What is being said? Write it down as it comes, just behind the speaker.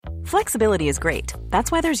Flexibility is great.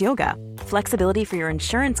 That's why there's yoga. Flexibility for your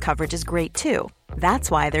insurance coverage is great too. That's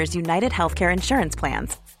why there's United Healthcare Insurance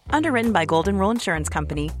Plans. Underwritten by Golden Rule Insurance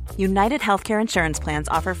Company, United Healthcare Insurance Plans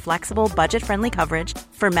offer flexible, budget-friendly coverage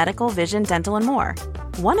for medical, vision, dental, and more.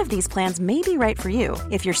 One of these plans may be right for you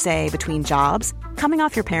if you're, say, between jobs, coming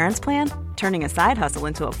off your parents' plan, turning a side hustle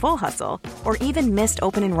into a full hustle, or even missed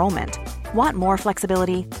open enrollment. Want more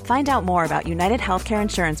flexibility? Find out more about United Healthcare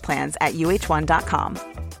Insurance Plans at uh1.com.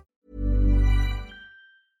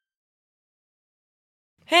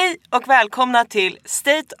 Hej och välkomna till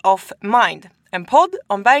State of Mind, en podd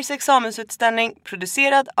om Bergs examensutställning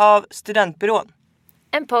producerad av Studentbyrån.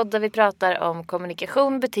 En podd där vi pratar om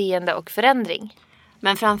kommunikation, beteende och förändring.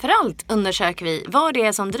 Men framförallt undersöker vi vad det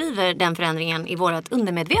är som driver den förändringen i vårt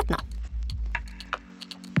undermedvetna.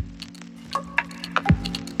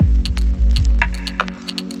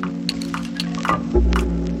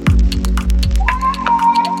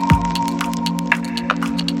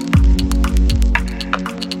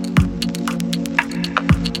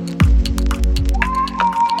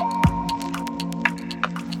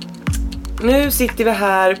 Nu sitter vi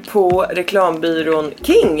här på reklambyrån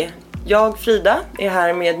King. Jag, Frida, är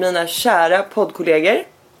här med mina kära poddkollegor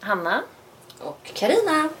Hanna Och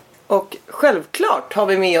Carina. och självklart har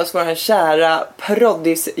vi med oss vår kära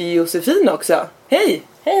proddis Josefin också. Hej!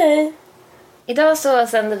 Hej! Idag så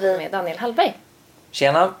sänder vi med Daniel HALLBERG.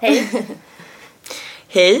 Tjena! Hej!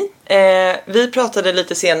 Hej! Vi pratade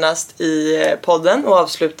lite senast i podden och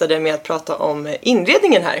avslutade med att prata om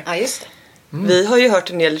inredningen här. Ja, just det. Vi har ju hört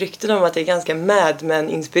en del rykten om att det är ganska Mad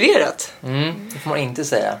Men-inspirerat. Det får man inte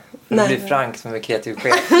säga. Nej. Det blir Frank som är kreativ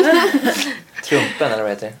chef. Trumpen eller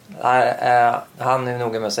vad heter det? Han är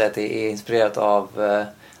noga med att säga att det är inspirerat av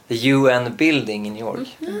The UN Building i New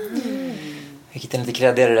York. Vilket är en lite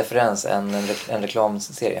kreddigare referens än en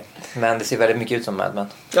reklamserie. Men det ser väldigt mycket ut som Mad Men.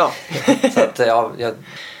 Ja. Så att,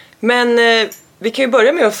 Men vi kan ju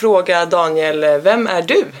börja med att fråga Daniel, vem är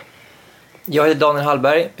du? Jag heter Daniel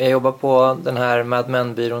HALLBERG. Jag jobbar på den här Mad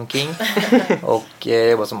Men-byrån King. Och jag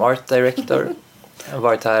jobbar som art director. Jag har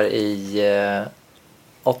varit här i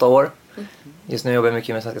 8 år. Just nu jobbar jag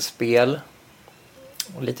mycket med svenska spel.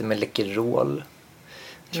 Och lite med Läkerol.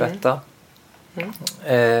 Tvätta.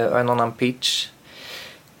 Och en annan pitch.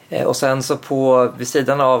 Och sen så vid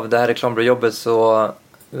sidan av det här reklambyråjobbet så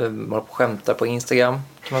håller jag på och skämtar på Instagram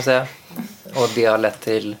kan man säga. Och det har lett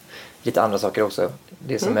till lite andra saker också.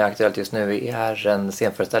 Det som är aktuellt just nu är en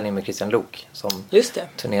scenföreställning med Christian Lok som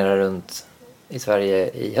turnerar runt i Sverige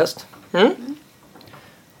i höst.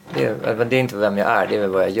 Det är inte vem jag är, det är väl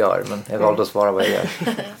vad jag gör. Men jag valde att svara vad jag gör.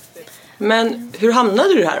 Men hur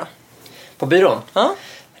hamnade du här då? På byrån? Ja.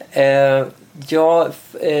 Jag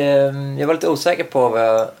var lite osäker på vad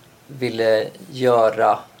jag ville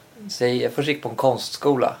göra. Så jag först gick på en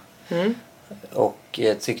konstskola. Och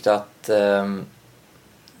tyckte att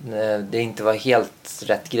det inte var helt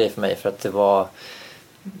rätt grej för mig. För att det var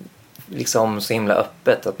liksom så himla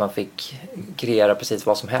öppet att man fick kreera precis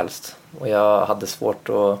vad som helst. Och jag hade svårt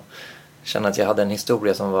att känna att jag hade en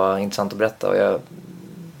historia som var intressant att berätta. Och jag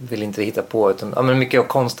ville inte hitta på. Men mycket av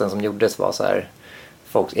konsten som gjordes var så här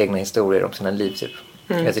folks egna historier om sina liv typ.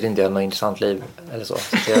 Jag tyckte inte jag hade något intressant liv eller så.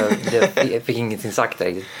 Så jag fick ingenting sagt där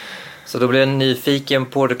riktigt. Så då blev jag nyfiken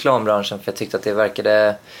på reklambranschen för jag tyckte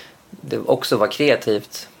att det också var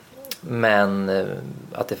kreativt. Men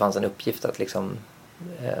att det fanns en uppgift att liksom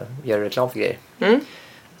göra reklam för grejer.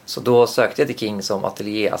 Så då sökte jag till King som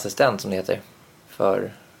ateljéassistent som det heter.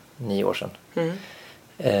 För 9 år sedan.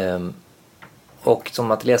 Och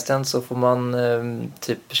som ateljéassistent så får man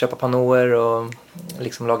typ köpa panoer och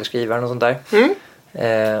liksom laga skrivaren och sånt där.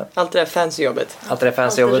 Allt det där fancy jobbet. Allt det där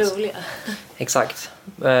fancy jobbet. Roliga. Exakt.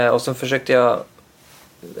 Och så försökte jag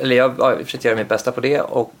försökte göra mitt bästa på det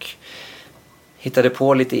och hittade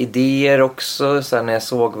på lite idéer också. Sen när jag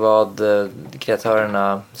såg vad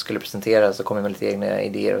kreatörerna skulle presentera så kom jag med lite egna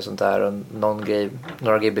idéer och sånt där. Och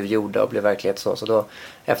några grejer blev gjorda och blev verklighet så då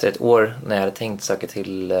efter ett år när jag hade tänkt söka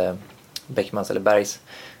till Beckmans eller Bergs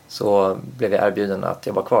så blev jag erbjuden att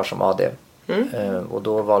jobba kvar som AD. Och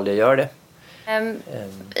då valde jag att göra det.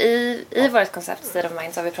 I vårt koncept State of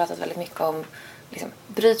Mind så har vi pratat väldigt mycket om liksom,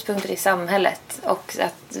 brytpunkter i samhället och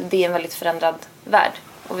att det är en väldigt förändrad värld.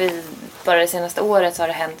 Och bara det senaste året så har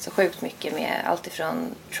det hänt så sjukt mycket med allt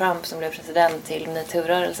ifrån Trump som blev president till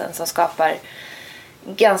MeToo-rörelsen som skapar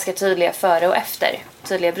ganska tydliga före och efter,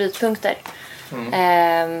 tydliga brytpunkter.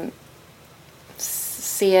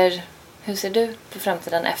 Hur ser du på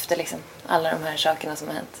framtiden efter liksom, alla de här sakerna som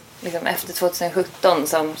har hänt? Liksom, efter 2017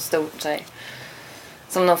 som stort så här,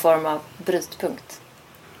 som någon form av brytpunkt.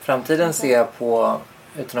 Framtiden ser jag på,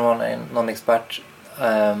 utan att vara någon expert,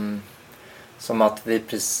 Som att vi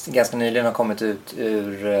ganska nyligen har kommit ut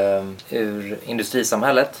ur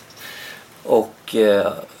industrisamhället och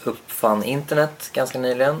uppfann internet ganska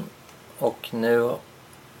nyligen. Och nu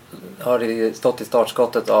har det stått i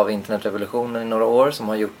startskottet av internetrevolutionen i några år som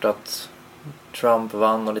har gjort att Trump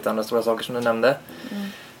vann och lite andra stora saker som du nämnde.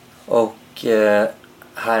 Och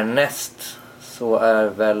härnäst så är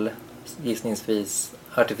väl gissningsvis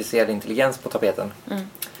artificiell intelligens på tapeten.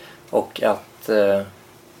 Och att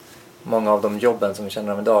många av de jobben som vi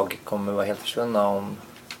känner om idag kommer vara helt försvunna om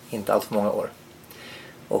inte allt för många år.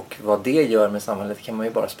 Och vad det gör med samhället kan man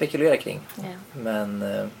ju bara spekulera kring. Men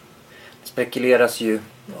det spekuleras ju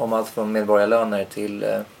om allt från medborgarlöner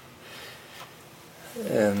till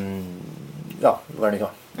vad det nu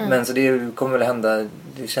var. Men så det kommer väl hända.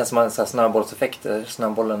 Det känns som en snöbollseffekter.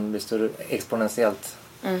 Snöbollen blir större, exponentiellt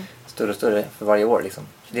större och större för varje år liksom.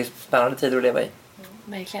 Det är spännande tider att leva i.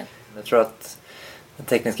 Verkligen. Jag tror att den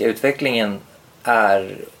tekniska utvecklingen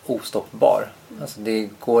är ostoppbar. Alltså det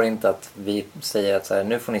går inte att vi säger att så här,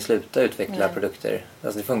 nu får ni sluta utveckla produkter.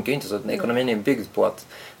 Alltså det funkar ju inte så. Ekonomin är byggd på att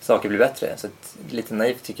saker blir bättre. Så lite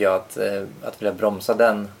naivt tycker jag att vilja bromsa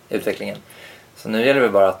den utvecklingen. Så nu gäller det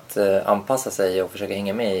bara att anpassa sig och försöka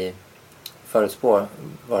hänga med i förutspå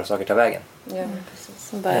var saker tar vägen. Ja,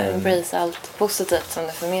 precis. Bara embrace allt positivt som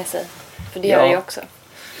det får med sig. För det gör det ju också.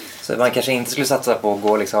 Så man kanske inte skulle satsa på att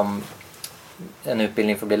gå liksom en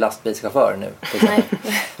utbildning för att bli lastbilschaufför nu.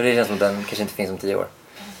 För det känns som att den kanske inte finns om 10 år.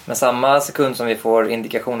 Men samma sekund som vi får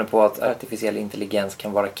indikationer på att artificiell intelligens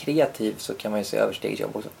kan vara kreativ så kan man ju se över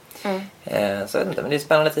stegsjobb också. Så jag vet inte, men det är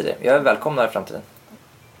spännande tider. Jag är välkomna i framtiden.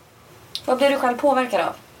 Vad blir du själv påverkad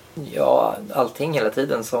av? Ja, allting hela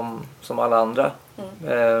tiden som alla andra.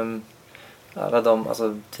 Alla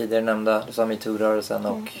de tidigare nämnda, du sa MeToo-rörelsen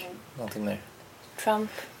och någonting mer.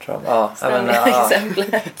 Trump. Ja,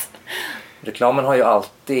 exemplet. Reklamen har ju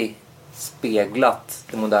alltid speglat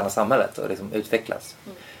det moderna samhället och liksom utvecklats.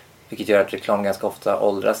 Vilket gör att reklam ganska ofta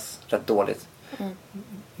åldras rätt dåligt.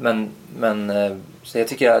 Men så jag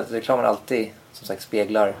tycker att reklamen alltid som sagt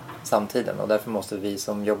speglar samtiden och därför måste vi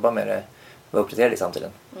som jobbar med det vara uppdaterade i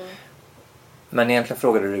samtiden. Men egentligen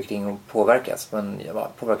frågade du kring att påverkas. Men jag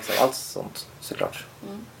påverkas av allt sånt såklart.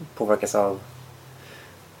 Påverkas av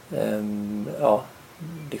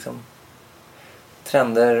liksom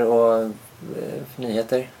trender och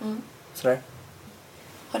nyheter. Sådär.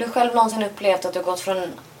 Har du själv någonsin upplevt att du gått från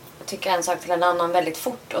att tycka en sak till en annan väldigt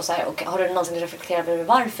fort? Och har du någonsin reflekterat över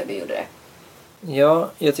varför du gjorde det? Ja,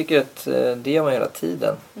 jag tycker att det gör man hela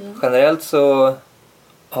tiden. Generellt så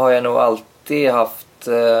har jag nog alltid haft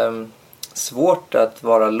svårt att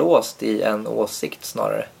vara låst i en åsikt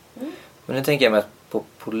snarare. Men nu tänker jag mest på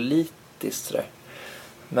politiskt sådär.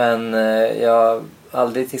 Men jag har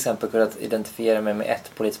aldrig till exempel kunnat identifiera mig med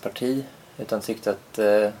ett politiskt parti utan tyckt att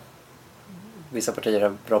vissa partier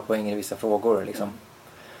har bra poänger i vissa frågor liksom.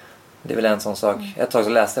 Det är väl en sån sak. Ett tag så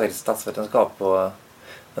läste jag faktiskt statsvetenskap på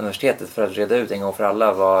universitetet för att reda ut en gång för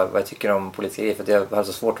alla vad jag tycker om politiska grejer, för att jag har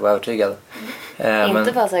så svårt att vara övertygad.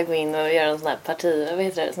 Inte bara så här gå in och göra en sån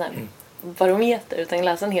här sån här barometer, utan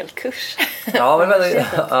läsa en hel kurs.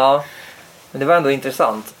 Men det var ändå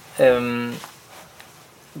intressant.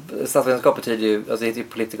 Statsvetenskap betyder ju, alltså det heter ju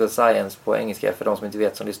political science på engelska, för de som inte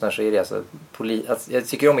vet som lyssnar så är det alltså jag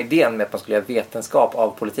tycker om idén med att man skulle göra vetenskap av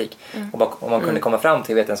politik. Och om man kunde komma fram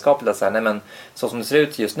till vetenskapligt att säga, nej men så som det ser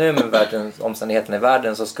ut just nu med omständigheterna i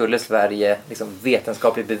världen så skulle Sverige liksom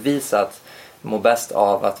vetenskapligt bevisat må bäst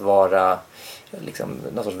av att vara liksom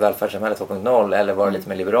någon sorts välfärdssamhälle 2.0 eller vara lite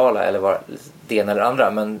mer liberala eller vara det ena eller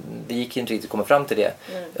andra, men det gick ju inte riktigt att komma fram till det,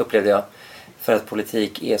 upplevde jag. För att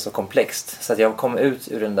politik är så komplext. Så att jag kom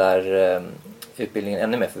ut ur den där utbildningen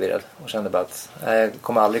ännu mer förvirrad. Och kände bara att jag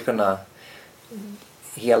kommer aldrig kunna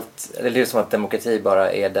helt... Eller det är som att demokrati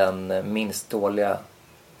bara är den minst dåliga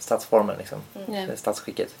statsformen. Liksom.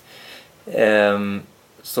 Statsskicket.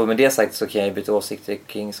 Så med det sagt så kan jag byta åsikter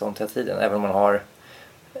kring sånt hela tiden. Även om man har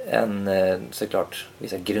såklart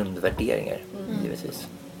vissa grundvärderingar. Givetvis.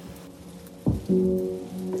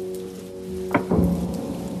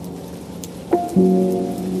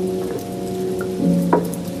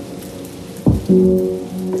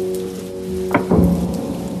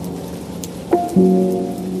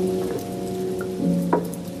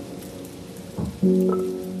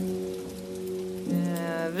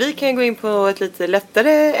 Vi kan gå in på ett lite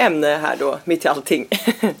lättare ämne här då, mitt i allting.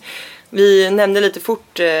 Vi nämnde lite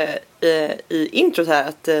fort i introt här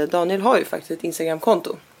att Daniel har ju faktiskt ett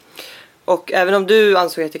Instagram-konto. Och även om du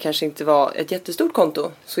ansåg att det kanske inte var ett jättestort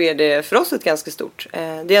konto, så är det för oss ett ganska stort.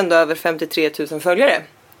 Det är ändå över 53 000 följare.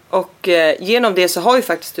 Och genom det så har ju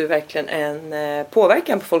faktiskt du verkligen en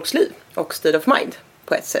påverkan på folks liv och state of mind.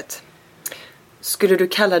 på ett sätt. Skulle du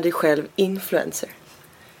kalla dig själv influencer?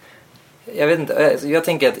 Jag vet inte, jag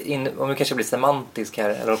tänker att om det kanske blir semantisk här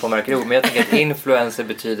eller på märker ord, men jag tänker att influencer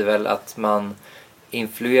betyder väl att man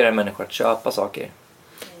influerar människor att köpa saker.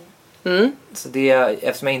 Så det,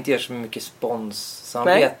 eftersom jag inte gör så mycket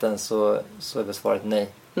sponssamarbeten så är väl svaret nej.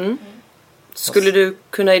 Skulle du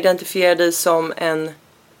kunna identifiera dig som en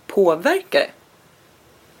påverkare?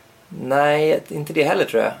 Nej, inte det heller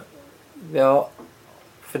tror jag. Ja,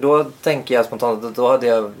 för då tänker jag spontant att då hade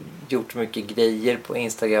jag gjort mycket grejer på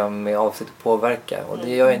Instagram med avsikt att påverka. Och det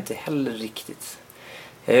gör jag inte heller riktigt.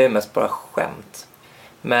 Jag gör mest bara skämt.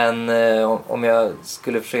 Men om jag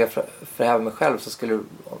skulle försöka förhäva mig själv så skulle,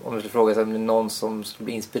 om jag skulle fråga om det är någon som skulle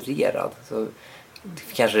bli inspirerad, så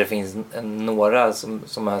kanske det finns några som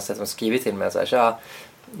jag har sett som skrivit till mig så här, så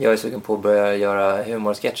jag är sugen på att börja göra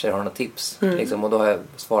humorsketcher, har du några tips? Liksom, och då har jag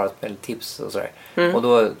svarat med tips och sådär. Och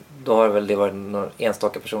då har väl det varit några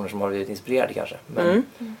enstaka personer som har blivit inspirerade kanske. Men...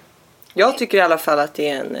 Jag tycker i alla fall att det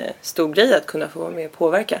är en stor grej att kunna få vara med och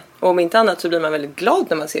påverka. Och om inte annat så blir man väldigt glad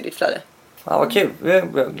när man ser ditt flöde. Ja, vad kul. Jag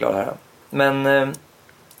är glad här. Men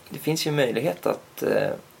det finns ju möjlighet att...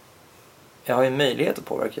 jag har ju möjlighet att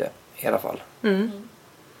påverka i alla fall.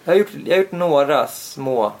 Jag har gjort några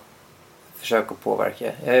små försök att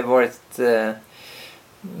påverka. Jag har ju varit...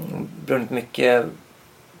 brunnit mycket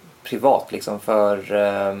privat liksom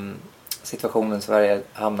för... situationen Sverige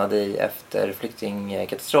hamnade i efter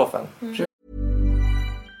flyktingkatastrofen.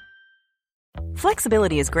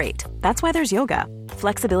 Flexibility is great. That's why there's yoga.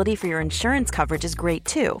 Flexibility for your insurance coverage is great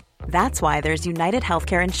too. That's why there's United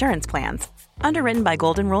Healthcare Insurance Plans. Underwritten by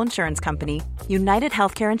Golden Rule Insurance Company, United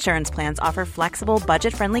Healthcare Insurance Plans offer flexible,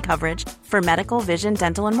 budget-friendly coverage for medical, vision,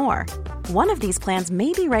 dental, and more. One of these plans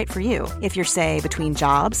may be right for you if you're, say, between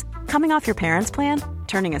jobs, coming off your parents' plan,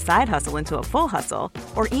 turning a side hustle into a full hustle,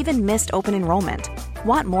 or even missed open enrollment.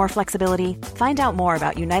 Want more flexibility? Find out more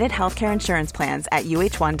about United Healthcare Insurance Plans at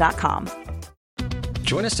uh1.com.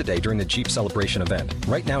 Join us today during the Jeep Celebration event.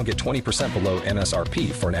 Right now, get 20% below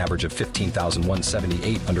MSRP for an average of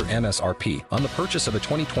 $15,178 under MSRP on the purchase of a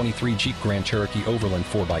 2023 Jeep Grand Cherokee Overland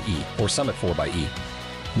 4xE or Summit 4xE.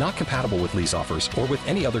 Not compatible with lease offers or with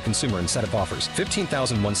any other consumer incentive offers.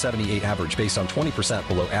 $15,178 average based on 20%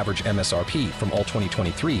 below average MSRP from all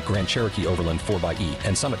 2023 Grand Cherokee Overland 4xE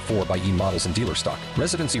and Summit 4xE models in dealer stock.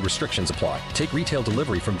 Residency restrictions apply. Take retail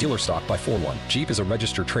delivery from dealer stock by 4/1. Jeep is a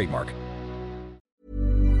registered trademark.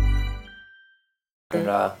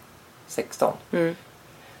 2016.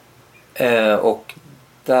 Och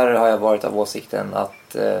där har jag varit av åsikten att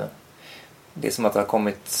det är som att det har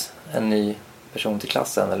kommit en ny person till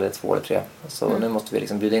klassen, eller 2 eller 3. Så nu måste vi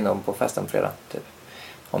liksom bjuda in dem på festen på fredag, typ.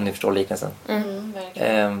 Om ni förstår liknelsen.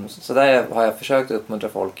 Så där har jag försökt uppmuntra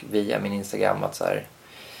folk via min Instagram att så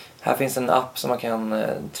här finns en app som man kan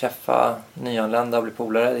träffa nyanlända och bli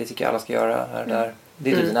polare. Det tycker jag alla ska göra här och där.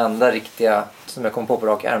 Det är typ den enda riktiga som jag kom på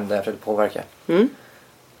rak arm där jag försökte påverka.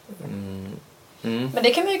 Men det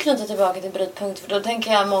kan man ju knyta tillbaka till brytpunkt. För då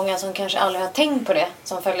tänker jag många som kanske aldrig har tänkt på det,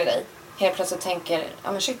 som följer dig, helt plötsligt tänker,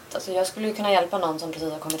 ja men shit, alltså jag skulle ju kunna hjälpa någon som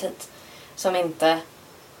precis har kommit hit, som inte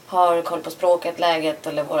har koll på språket, läget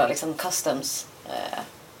eller våra liksom customs.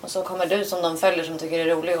 Och så kommer du som de följer som tycker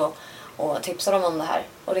det är roligt och tipsar dem om det här.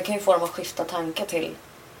 Och det kan ju få dem att skifta tankar till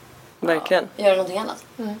Verkligen. Göra någonting annat,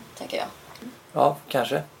 tänker jag. Ja,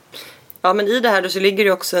 kanske. Ja, men i det här då så ligger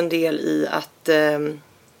det också en del i att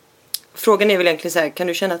frågan är väl egentligen så här, kan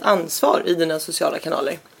du känna ett ansvar i dina sociala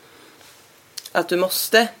kanaler? Att du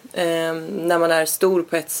måste, när man är stor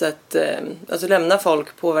på ett sätt, alltså lämna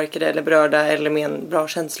folk påverkade eller berörda eller med en bra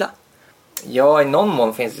känsla. Ja, i någon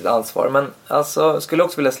mån finns det ett ansvar. Men alltså, skulle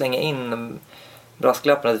också vilja slänga in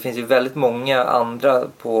brasklappen. Det finns ju väldigt många andra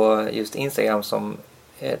på just Instagram som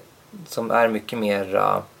är mycket mer...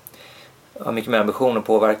 har mycket mer ambition att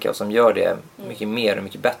påverka och som gör det mycket mer och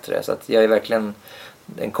mycket bättre. Så att jag är verkligen...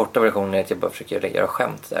 Den korta versionen är att jag bara försöker göra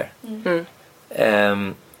skämt där.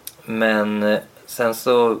 Men sen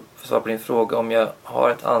så, för att svara på din fråga, om jag har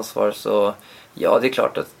ett ansvar så... Ja, det är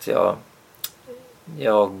klart att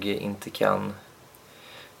jag inte kan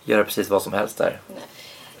göra precis vad som helst där. Nej.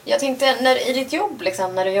 Jag tänkte, i ditt jobb,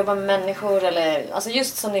 liksom, när du jobbar med människor, eller alltså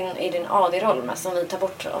just som i din AD-roll,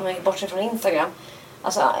 om vi bortser från Instagram,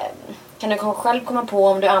 alltså, kan du själv komma på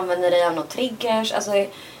om du använder dig av något triggers? Alltså,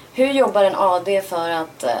 hur jobbar en AD för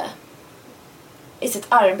att i sitt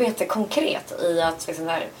arbete konkret i att liksom,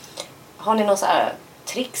 där, har ni någon så här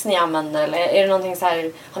tricks ni använder, eller är det någonting så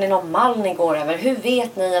här, har ni någon mall ni går över? Hur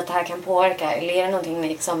vet ni att det här kan påverka? Eller är det någonting ni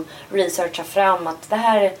liksom researchar fram att det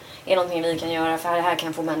här är någonting vi kan göra för det här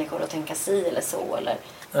kan få människor att tänka si eller så, eller?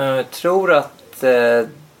 Jag tror att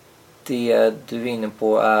det du är inne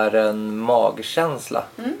på är en magkänsla.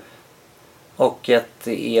 Och att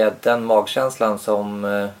det är den magkänslan som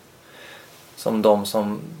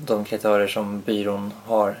de kreatörer som byrån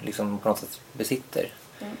har liksom på något sätt besitter.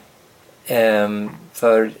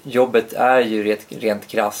 För jobbet är ju rent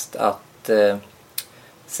krasst att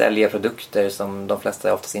sälja produkter som de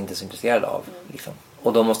flesta oftast inte är så intresserade av. Liksom.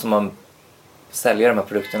 Och då måste man sälja de här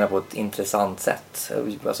produkterna på ett intressant sätt.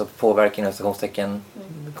 Alltså påverka inom stationstecken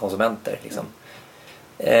konsumenter. Liksom.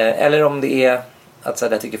 Eller om det är att så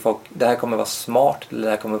här, jag tycker folk, det här kommer vara smart eller det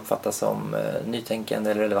här kommer uppfattas som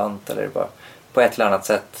nytänkande eller relevant eller bara på ett eller annat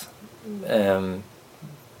sätt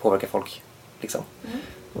påverka folk. Liksom.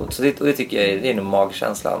 Och det tycker jag det är nog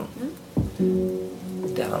magkänslan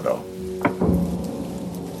det handlar om.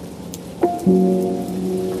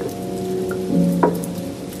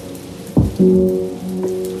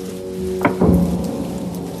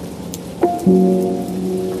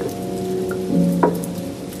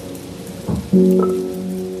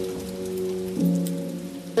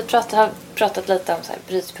 Vi har pratat lite om så här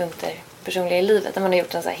brytpunkter personliga i livet. Där man har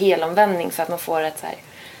gjort en så här helomvändning för att man får ett så här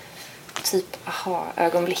typ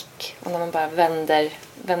aha-ögonblick. Och när man bara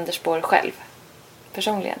vänder spår själv.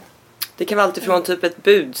 Personligen. Det kan vara allt ifrån typ ett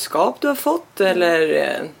budskap du har fått. Eller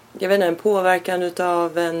jag vet inte, en påverkan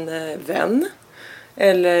utav en vän.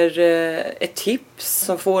 Eller ett tips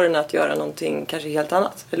som får en att göra någonting kanske helt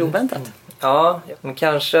annat. Eller oväntat. Ja, men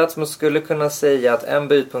kanske att man skulle kunna säga att en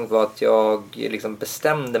brytpunkt var att jag liksom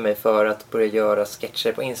bestämde mig för att börja göra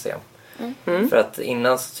sketcher på Instagram. För att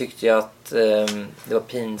innan så tyckte jag att det var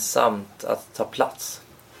pinsamt att ta plats.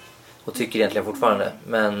 Och tycker egentligen fortfarande.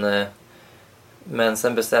 Men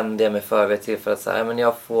sen bestämde jag mig för att säga, men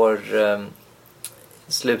jag får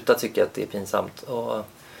sluta tycka att det är pinsamt. Och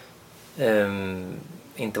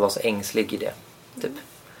inte vara så ängslig i det. Typ.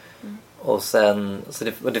 Och sen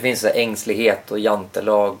det finns så här ängslighet och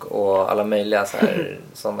jantelag och alla möjliga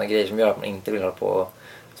sådana grejer som gör att man inte vill hålla på och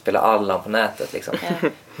spela Allan på nätet liksom.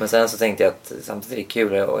 Men sen så tänkte jag att samtidigt är det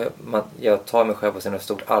kul och jag tar mig själv på så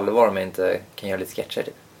stort allvar om jag inte kan göra lite sketcher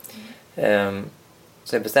typ.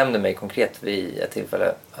 Så jag bestämde mig konkret vid ett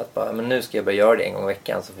tillfälle att bara, men nu ska jag börja göra det en gång i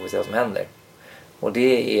veckan så får vi se vad som händer. Och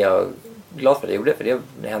det är jag glad för att jag gjorde, för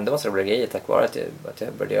det hände massa roliga grejer tack vare att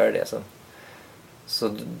jag började göra det.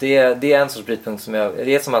 Så det är en sorts brytpunkt som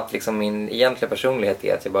det är som att liksom min egentliga personlighet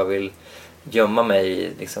är att jag bara vill gömma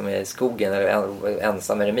mig liksom i skogen eller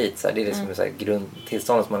ensam eremit. Så här. Det är liksom så här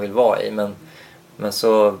grundtillståndet som man vill vara i. Men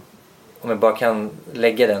så om jag bara kan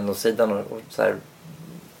lägga den åt sidan och så här,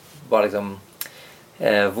 bara liksom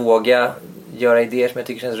våga göra idéer som jag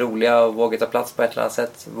tycker känns roliga och våga ta plats på ett eller annat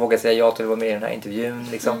sätt. Våga säga ja till att vara med i den här intervjun.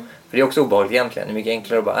 Liksom. För det är också obehagligt egentligen. Det är mycket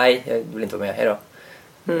enklare att bara, nej, jag vill inte vara med, hejdå.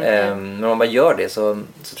 Men om man bara gör det så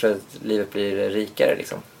tror jag att livet blir rikare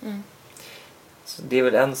liksom. Så det är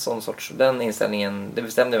väl en sån sorts, den inställningen, det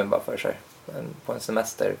bestämde jag mig bara för så här, på en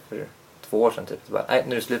semester för 2 år sedan typ. Så bara, nej,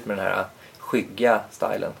 nu är det slut med den här skygga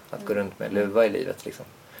stilen, att gå runt med luva i livet liksom.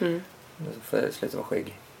 Nu får jag sluta vara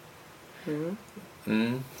skygg.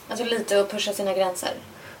 Alltså lite att pusha sina gränser.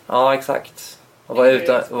 Ja, exakt. Och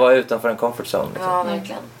vara utanför en comfort zone liksom. Ja,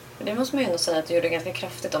 verkligen. Det måste man ju ändå säga att du gjorde ganska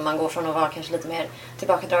kraftigt om man går från att vara kanske lite mer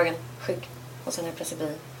tillbakadragen, skygg och sen är plötsligt bli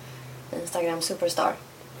Instagram superstar.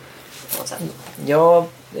 Ja,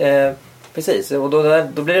 precis. Och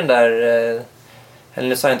då blir den där eller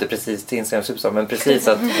nu sa jag inte precis till Instagram superstar, men precis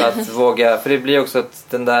att våga, för det blir också att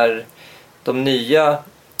den där de nya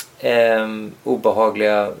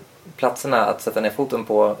obehagliga platserna att sätta ner foten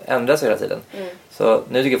på ändras hela tiden. Så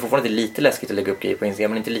nu tycker jag fortfarande att det är lite läskigt att lägga upp grejer på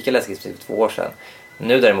Instagram, men inte lika läskigt som för 2 år sedan.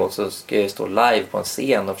 Nu däremot så ska jag stå live på en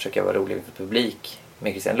scen och försöka vara rolig för publik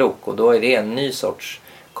med Christian Lok, och då är det en ny sorts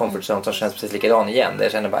comfort zone som känns precis likadan igen. Där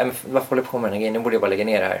jag känner bara, varför håller jag på med den här grejen? Nu borde jag bara lägga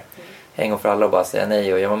ner det här. En gång för alla och bara säga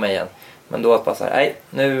nej och gömma mig igen. Men då att bara så här, nej,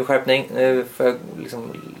 nu skärpning, nu får jag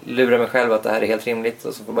liksom lura mig själv att det här är helt rimligt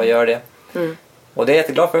och så får jag bara göra det. Och det är jag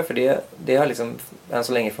jätteglad för det har liksom än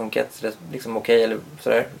så länge funkat liksom okej, eller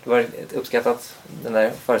sådär. Det var uppskattat, den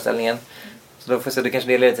där föreställningen. Så då får jag se, det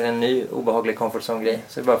kanske leder till en ny obehaglig comfort zone-grej.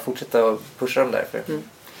 Så det är bara att fortsätta och pusha dem där. För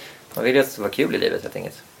man vill ju att det ska vara kul i livet helt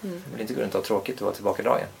enkelt. Man vill inte gå runt och ha tråkigt och vara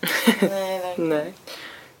tillbakadragen. Nej, verkligen. Nej.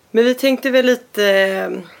 Men vi tänkte väl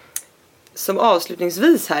lite som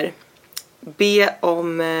avslutningsvis här be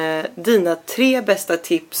om dina 3 bästa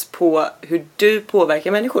tips på hur du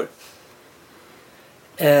påverkar människor.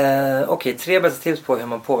 Okej, 3 bästa tips på hur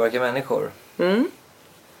man påverkar människor.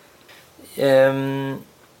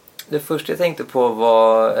 Det första jag tänkte på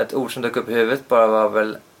var ett ord som dök upp i huvudet, bara var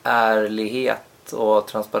väl ärlighet och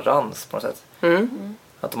transparens på något sätt.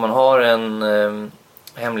 Att om man har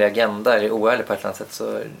hemlig agenda eller oärlig på ett eller annat sätt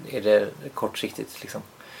så är det kortsiktigt liksom.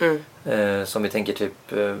 Som vi tänker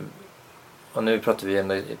typ, och nu pratar vi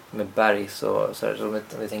ändå med Berg så om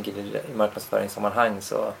vi tänker i marknadsföringssammanhang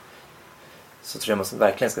så tror jag man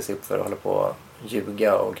verkligen ska se upp för att hålla på och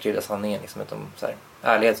ljuga och krydda sanningen liksom, utom så här,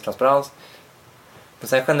 ärlighet och transparens. Men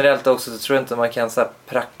sen generellt också så tror jag inte man kan så här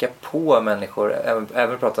pracka på människor,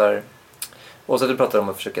 även pratar, oavsett du pratar om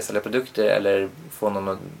att försöka sälja produkter eller få någon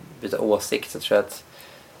att byta åsikt, så tror jag att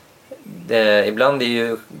ibland är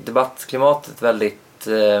ju debattklimatet väldigt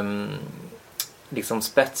liksom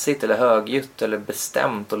spetsigt eller högljutt eller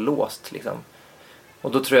bestämt och låst liksom.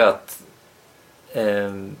 Och då tror jag att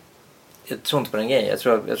jag tror inte på den grejen.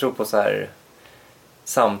 Jag tror på så här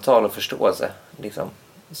samtal och förståelse liksom.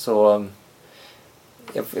 Så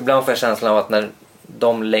ibland får jag känslan av att när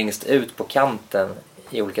de längst ut på kanten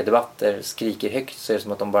i olika debatter skriker högt så är det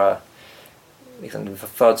som att de bara liksom, det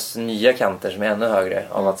föds nya kanter som är ännu högre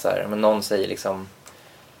av att så här, men någon säger liksom,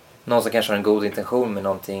 någon som kanske har en god intention med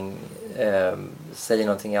någonting, säger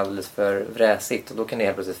någonting alldeles för vräsigt, och då kan det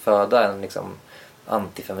helt plötsligt föda en liksom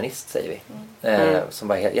antifeminist, säger vi. Som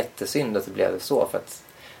bara är jättesynd att det blev så, för att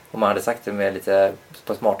om man hade sagt det med lite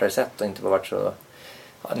på ett smartare sätt och inte bara varit så,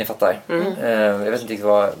 ja, ni fattar. Jag vet inte riktigt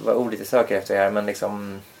vad ordet jag söker efter här, men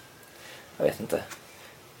liksom jag vet inte.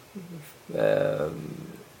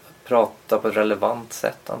 Prata på ett relevant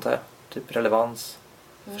sätt, antar jag. Typ relevans,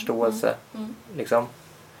 förståelse liksom.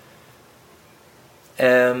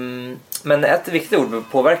 Men ett viktigt ord med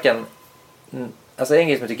påverkan, alltså en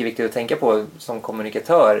grej som jag tycker är viktigt att tänka på som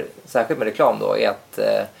kommunikatör, särskilt med reklam då, är att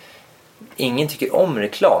ingen tycker om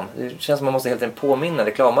reklam. Det känns som man måste helt enkelt påminna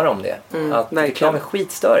reklamare om det. Att reklam är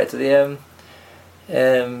skitstörigt. Det är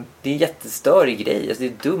en jättestörig grej. Alltså det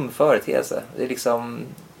är en dum företeelse. Det är liksom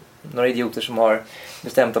några idioter som har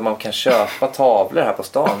bestämt att man kan köpa tavlor här på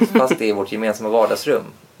stan fast det är vårt gemensamma vardagsrum.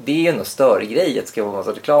 Det är ju en större grej att det ska vara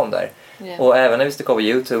massa reklam där. Yeah. Och även när vi sticker av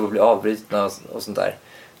YouTube och blir avbrytna och sånt där.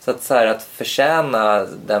 Så här, att förtjäna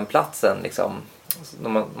den platsen liksom,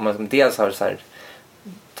 om man dels har så här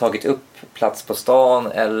tagit upp plats på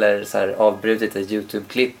stan eller så här avbrutit ett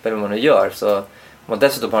YouTube-klipp eller vad man nu gör, så om man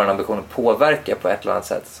dessutom har en ambition att påverka på ett eller annat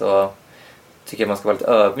sätt, så tycker jag man ska vara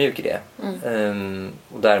lite ödmjuk i det.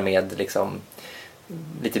 Och därmed liksom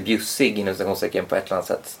lite bjussig inom stationstecken på ett eller annat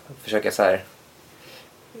sätt. Försöka så här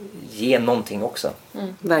ge någonting också.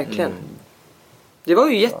 Verkligen. Det var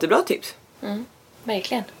ju jättebra tips.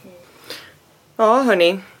 Verkligen. Ja,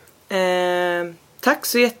 hörni. Tack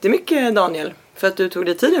så jättemycket, Daniel, för att du tog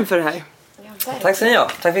dig tiden för det här. Tack så mycket.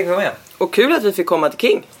 Tack för att vi fick vara med. Och kul att vi fick komma till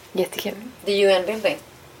King. Jättekul. The UN Building.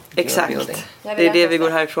 Exakt. Det är det vi går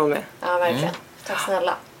härifrån med. Ja, verkligen. Tack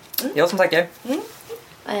snälla. Jag som tackar.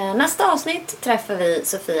 Nästa avsnitt träffar vi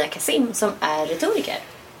Sofia Kasim som är retoriker.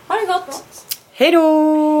 Ha det gott! Hej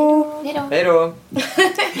då! Hej då!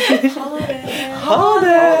 Ha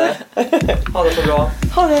det! Ha det så bra!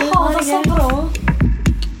 Ha det så bra!